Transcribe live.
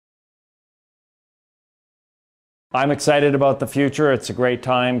I'm excited about the future. It's a great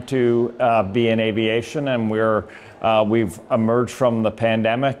time to be in aviation, and we've emerged from the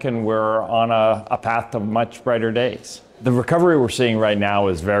pandemic and we're on a path to much brighter days. The recovery we're seeing right now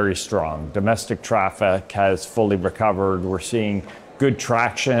is very strong. Domestic traffic has fully recovered. We're seeing good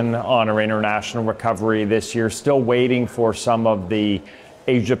traction on our international recovery this year, still waiting for some of the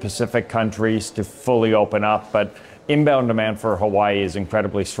Asia Pacific countries to fully open up, but inbound demand for Hawaii is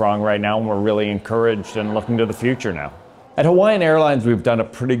incredibly strong right now, and we're really encouraged and looking to the future now. At Hawaiian Airlines, we've done a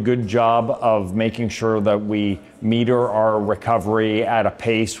pretty good job of making sure that we meter our recovery at a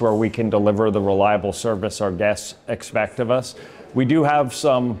pace where we can deliver the reliable service our guests expect of us. We do have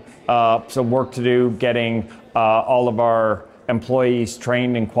some work to do getting all of our employees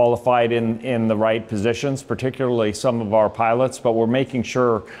trained and qualified in the right positions, particularly some of our pilots, but we're making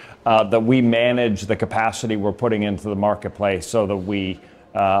sure that we manage the capacity we're putting into the marketplace so that we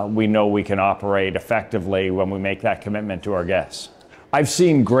know we can operate effectively when we make that commitment to our guests. I've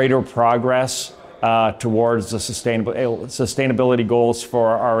seen greater progress towards the sustainability goals for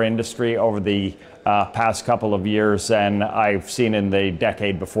our industry over the past couple of years than I've seen in the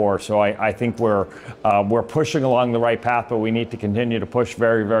decade before. So I think we're pushing along the right path, but we need to continue to push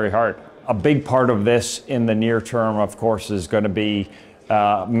very, very hard. A big part of this in the near term, of course, is going to be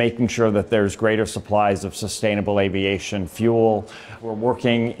making sure that there's greater supplies of sustainable aviation fuel. We're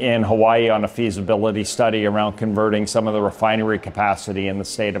working in Hawaii on a feasibility study around converting some of the refinery capacity in the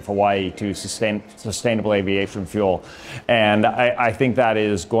state of Hawaii to sustainable aviation fuel. And I think that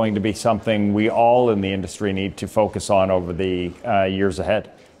is going to be something we all in the industry need to focus on over the years ahead.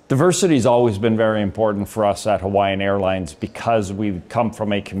 Diversity has always been very important for us at Hawaiian Airlines because we come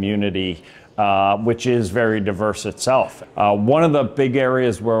from a community which is very diverse itself. One of the big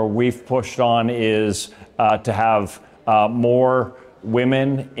areas where we've pushed on is to have more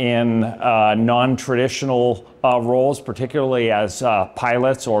women in non-traditional roles, particularly as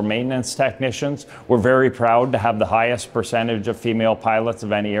pilots or maintenance technicians. We're very proud to have the highest percentage of female pilots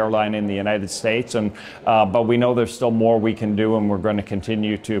of any airline in the United States, but we know there's still more we can do, and we're going to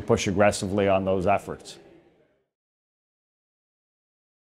continue to push aggressively on those efforts.